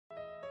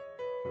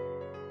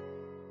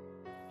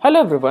Hello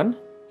everyone.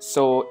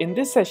 So in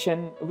this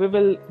session we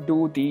will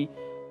do the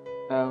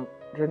uh,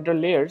 render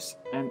layers,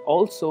 and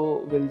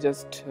also we'll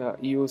just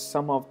use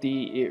some of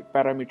the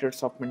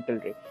parameters of mental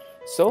ray.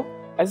 So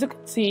as you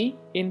can see,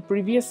 in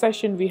previous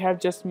session we have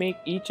just make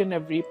each and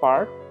every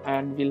part,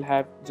 and we'll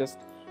have just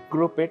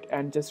group it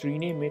and just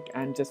rename it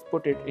and just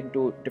put it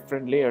into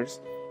different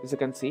layers, as you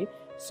can see.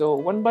 So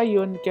one by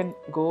one you can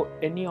go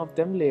any of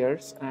them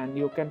layers, and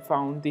you can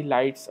found the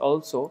lights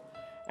also,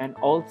 and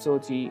also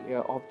the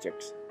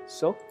objects.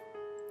 So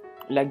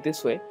like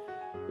this way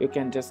you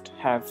can just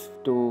have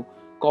to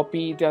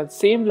copy the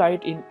same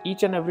light in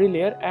each and every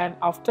layer, and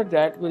after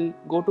that we'll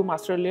go to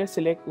master layer,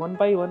 select one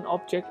by one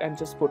object and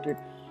just put it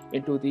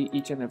into the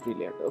each and every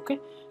layer. Okay,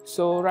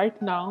 so right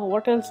now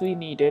what else we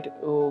needed,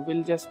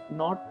 we'll just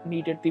not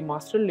needed the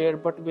master layer,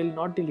 but we'll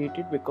not delete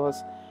it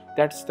because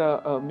that's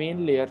the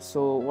main layer.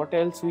 So what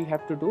else we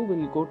have to do,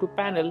 we'll go to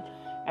panel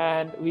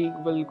and we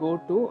will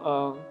go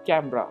to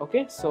camera.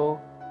 Okay, so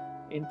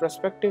in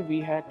perspective we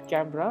had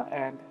camera,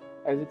 and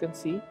as you can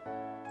see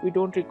we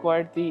don't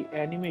require the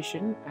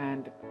animation.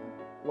 And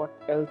what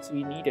else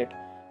we needed,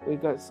 we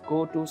just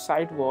go to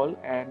side wall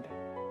and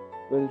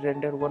we'll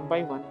render one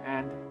by one.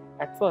 And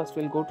at first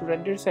we'll go to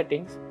render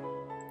settings,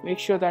 make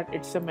sure that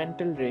it's a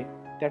mental ray,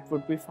 that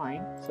would be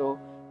fine. So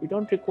we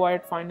don't require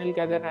final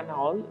gather and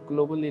all,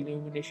 global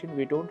illumination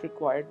we don't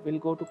require. We'll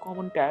go to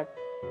common tab,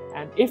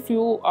 and if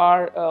you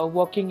are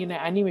working in an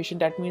animation,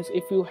 that means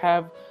if you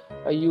have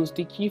used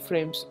the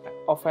keyframes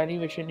of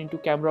animation into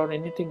camera or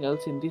anything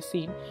else in this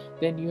scene,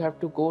 then you have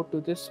to go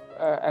to this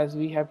as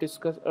we have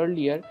discussed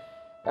earlier,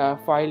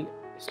 file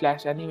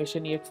slash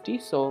animation ext.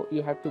 So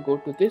you have to go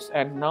to this,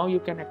 and now you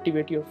can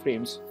activate your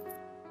frames.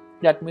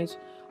 That means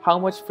how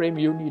much frame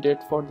you needed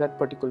for that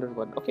particular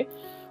one. Okay,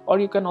 or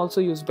you can also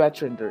use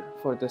batch render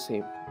for the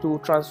same to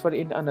transfer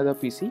in another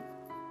PC.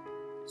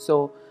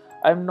 So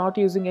I'm not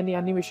using any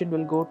animation,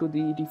 we'll go to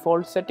the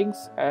default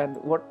settings. And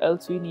what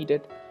else we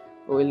needed,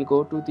 we'll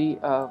go to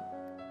the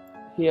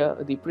here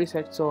the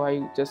preset. So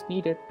I just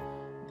needed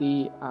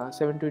the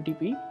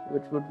 720p,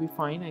 which would be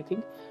fine I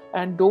think.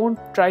 And don't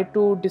try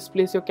to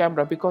displace your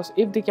camera, because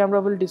if the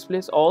camera will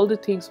displace, all the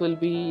things will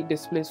be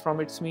displaced from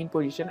its mean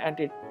position, and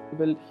it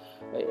will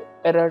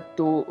error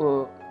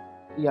to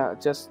yeah,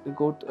 just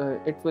go to,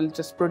 it will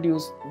just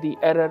produce the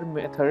error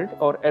method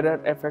or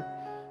error effect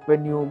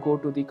when you go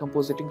to the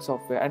compositing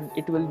software, and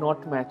it will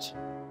not match.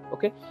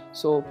 Okay,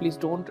 so please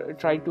don't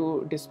try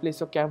to displace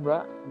your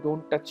camera,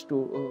 don't touch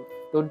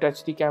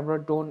the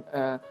camera, don't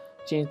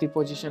change the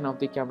position of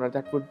the camera.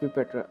 That would be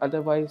better,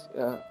 otherwise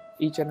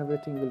each and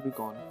everything will be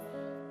gone.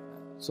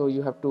 So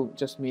you have to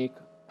just make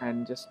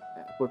and just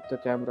put the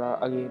camera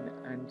again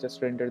and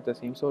just render the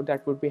same, so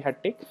that would be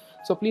hectic.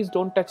 So please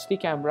don't touch the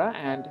camera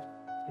and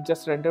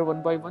just render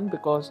one by one,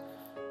 because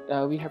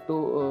we have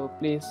to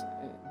place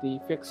the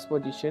fixed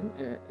position,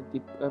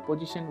 the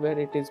position where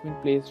it has been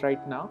placed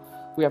right now,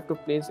 we have to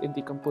place in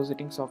the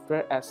compositing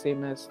software as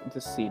same as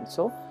this scene.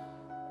 So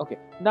okay,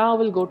 now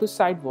we'll go to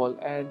side wall,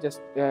 and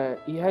just here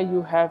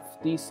you have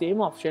the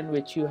same option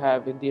which you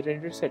have in the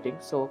render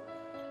settings. So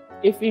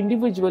if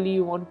individually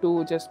you want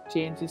to just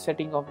change the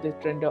setting of the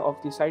render of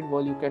the side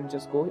wall, you can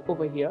just go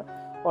over here,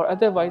 or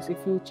otherwise if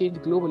you change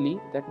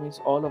globally, that means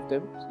all of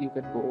them, you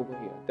can go over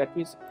here. That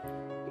means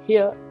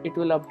here it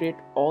will update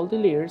all the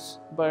layers,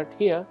 but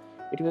here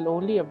it will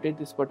only update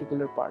this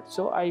particular part.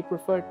 So I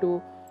prefer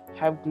to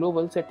have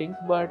global settings,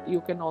 but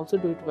you can also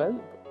do it well.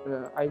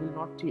 I will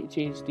not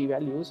change the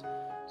values.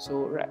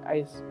 So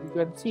as you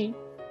can see,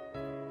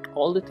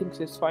 all the things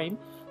is fine.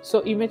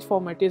 So image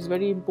format is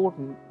very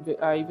important.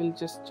 I will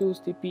just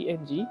choose the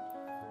png,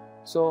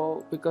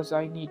 so because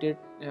I needed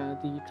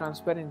the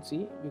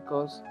transparency,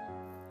 because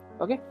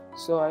okay,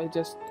 so I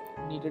just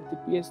needed the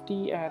pst.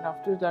 And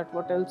after that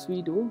what else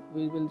we do,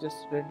 we will just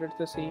render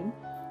the same,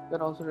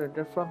 then also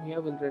render from here,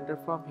 we'll render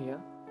from here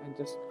and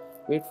just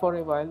wait for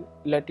a while,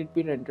 let it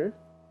be rendered.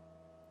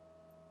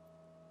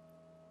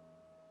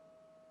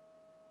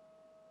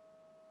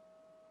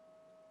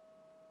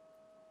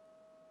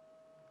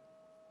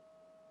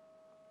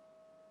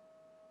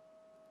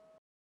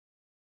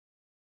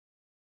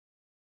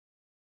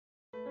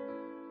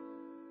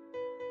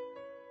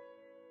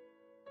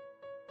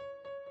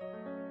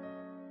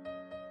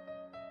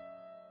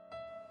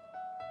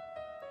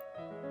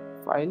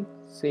 File,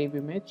 save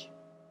image,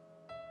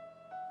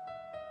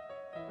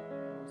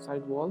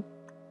 side wall,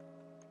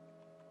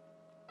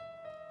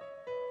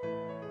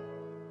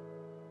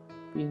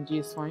 png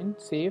is fine,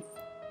 save,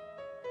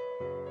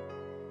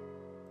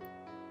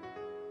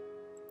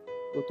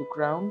 go to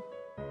ground,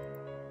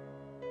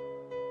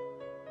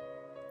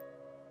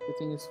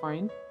 everything is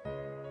fine,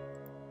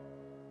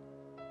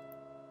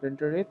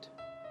 render it.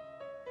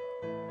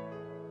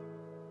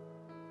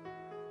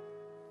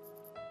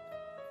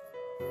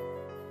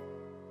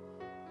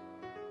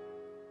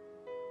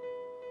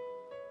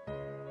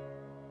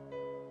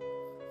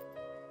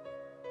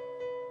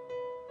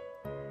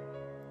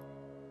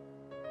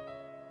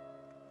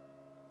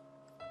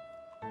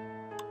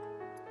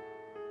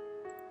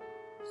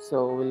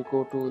 So we'll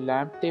go to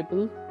lamp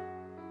table,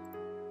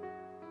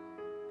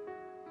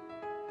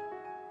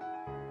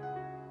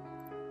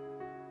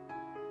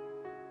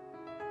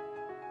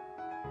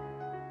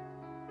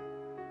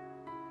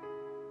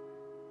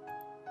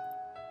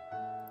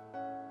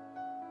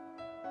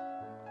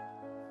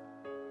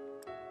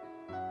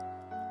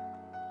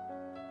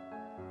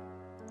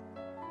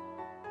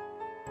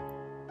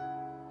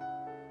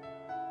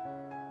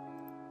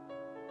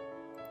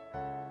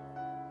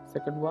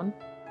 Second one.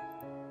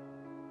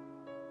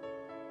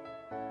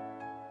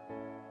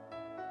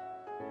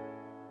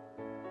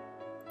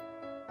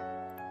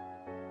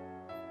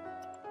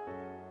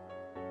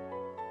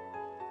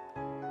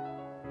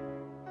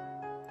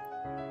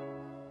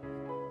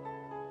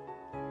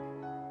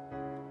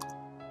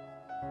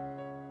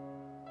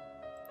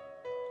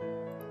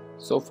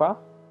 Sofa.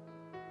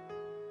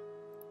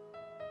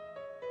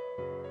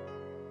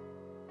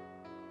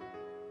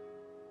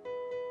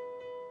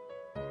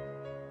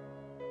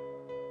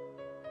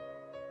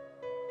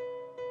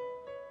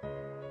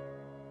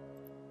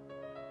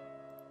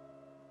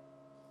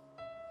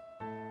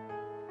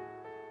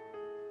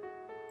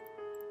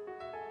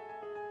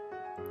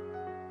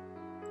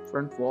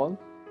 Front wall.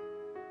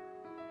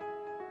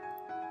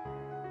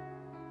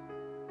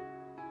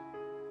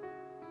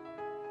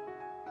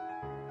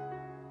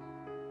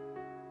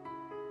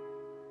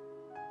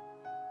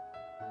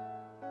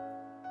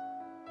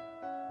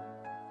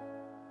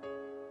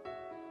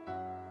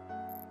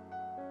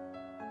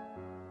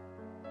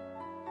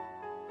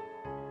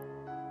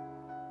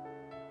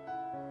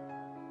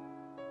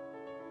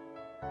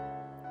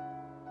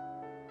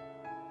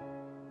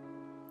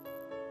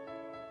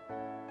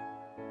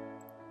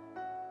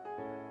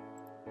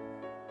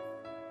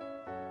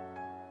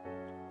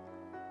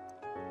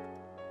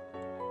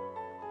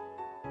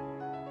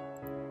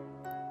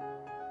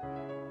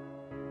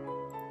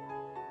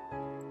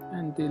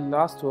 And the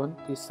last one,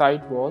 the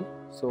side wall.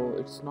 So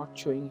it's not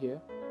showing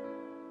here.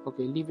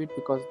 Okay, leave it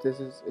because this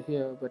is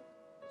here, but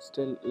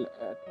still,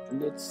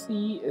 let's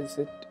see, is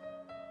it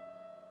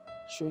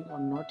showing or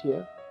not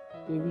here?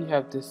 Okay, we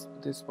have this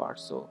part,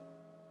 so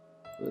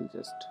we'll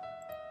just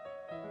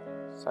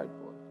side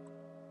wall.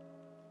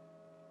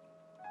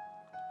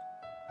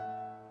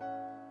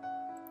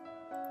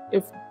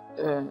 If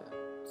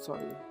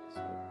sorry,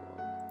 side wall.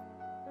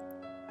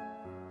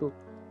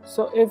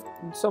 So if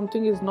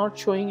something is not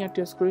showing at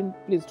your screen,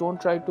 please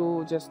don't try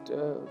to just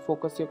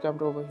focus your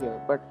camera over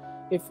here. But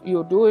if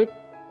you do it,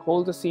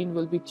 whole the scene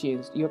will be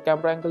changed. Your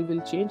camera angle will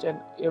change and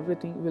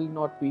everything will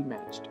not be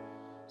matched.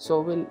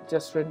 So we'll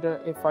just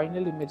render a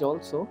final image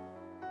also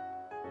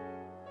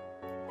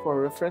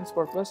for reference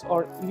purpose,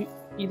 or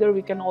either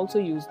we can also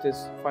use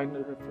this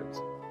final reference.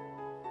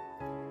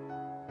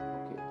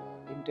 Okay,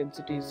 the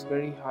intensity is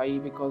very high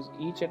because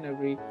each and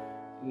every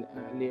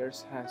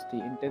layers has the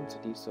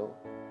intensity, so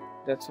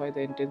that's why the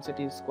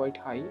intensity is quite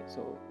high.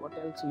 So what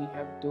else we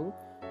have to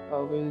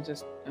we'll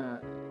just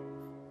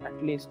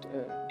at least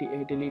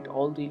delete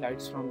all the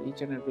lights from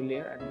each and every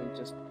layer, and we'll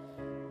just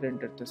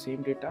render the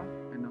same data,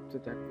 and after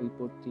that we'll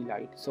put the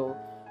light. So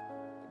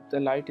the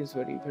light is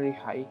very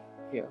high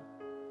here.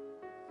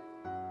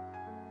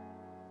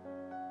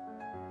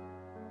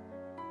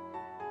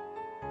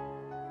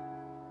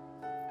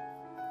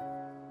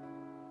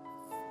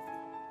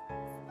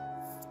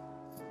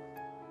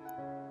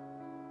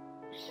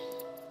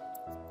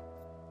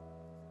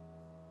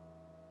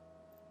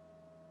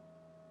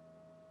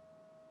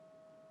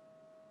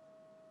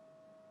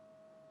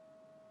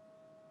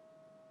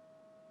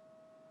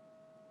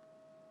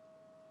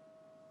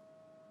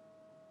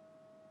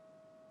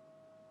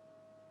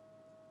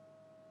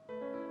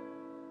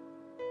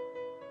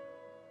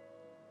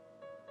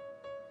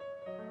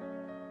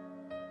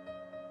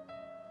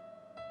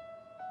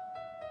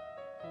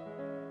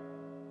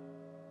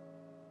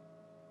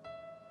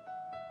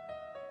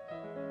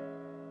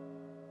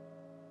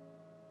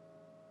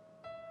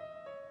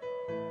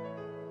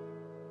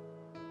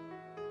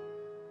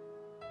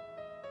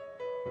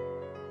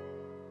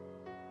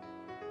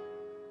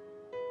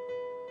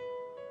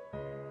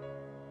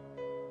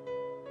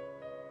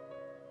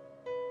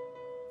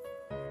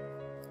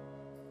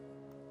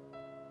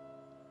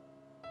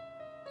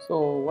 So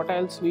what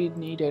else we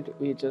needed,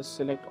 we just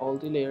select all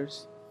the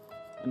layers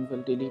and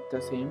we'll delete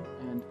the same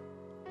and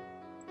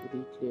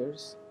delete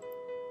layers.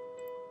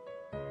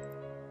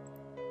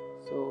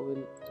 So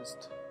we'll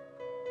just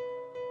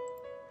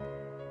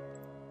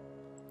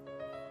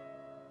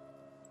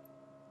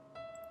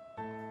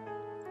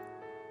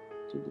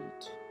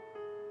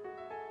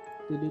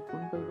delete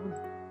one by one.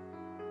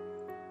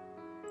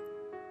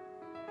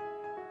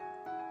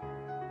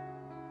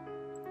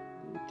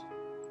 Delete.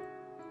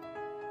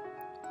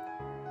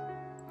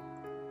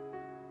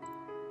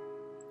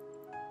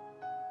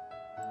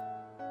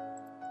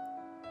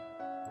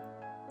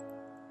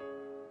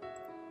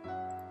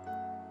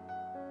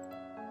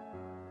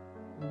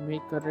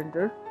 Make a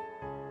render.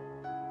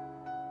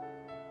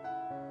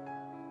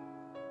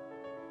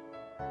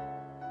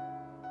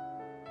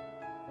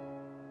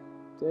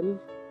 Till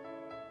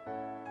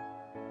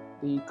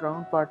the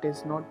ground part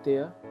is not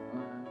there,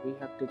 we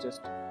have to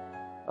just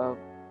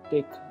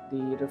take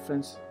the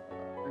reference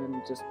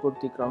and just put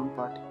the ground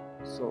part.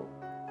 So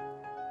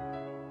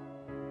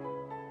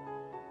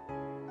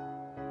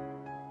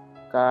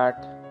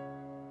cut.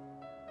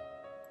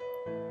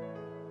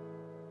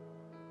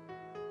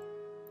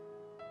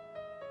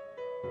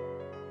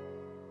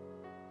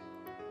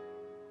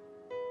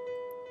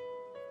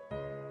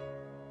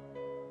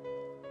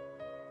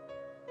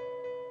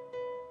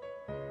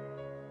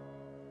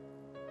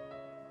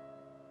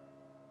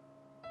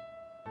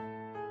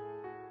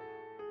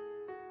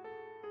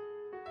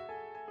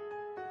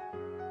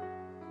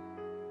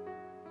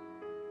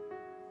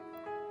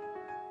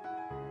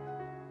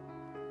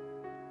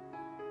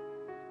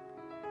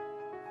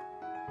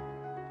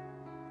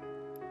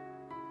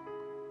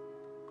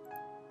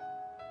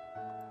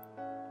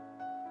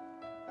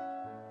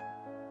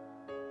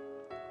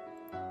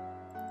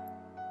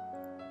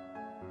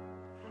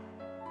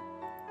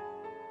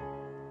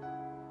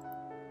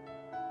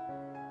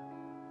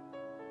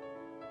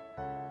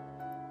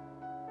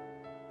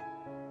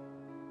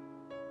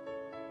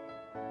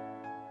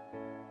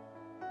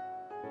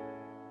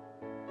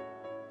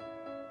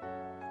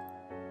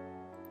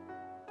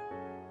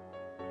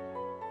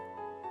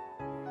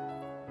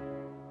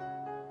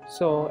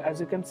 So as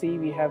you can see,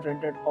 we have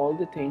rendered all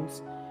the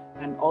things,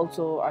 and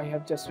also I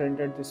have just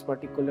rendered this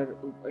particular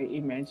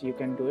image. You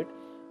can do it.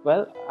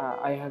 Well,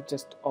 I have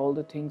just all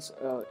the things,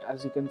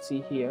 as you can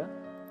see here.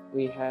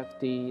 We have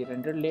the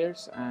render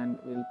layers, and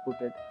we'll put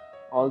it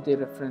all the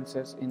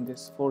references in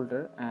this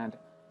folder, and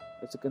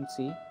as you can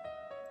see,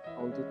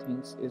 all the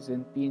things is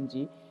in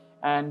PNG,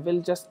 and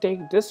we'll just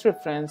take this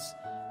reference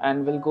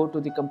and we'll go to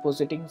the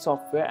compositing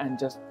software and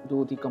just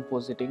do the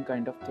compositing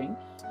kind of thing.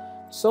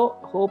 So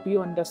hope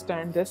you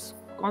understand this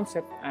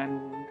concept, and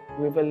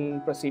we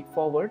will proceed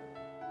forward.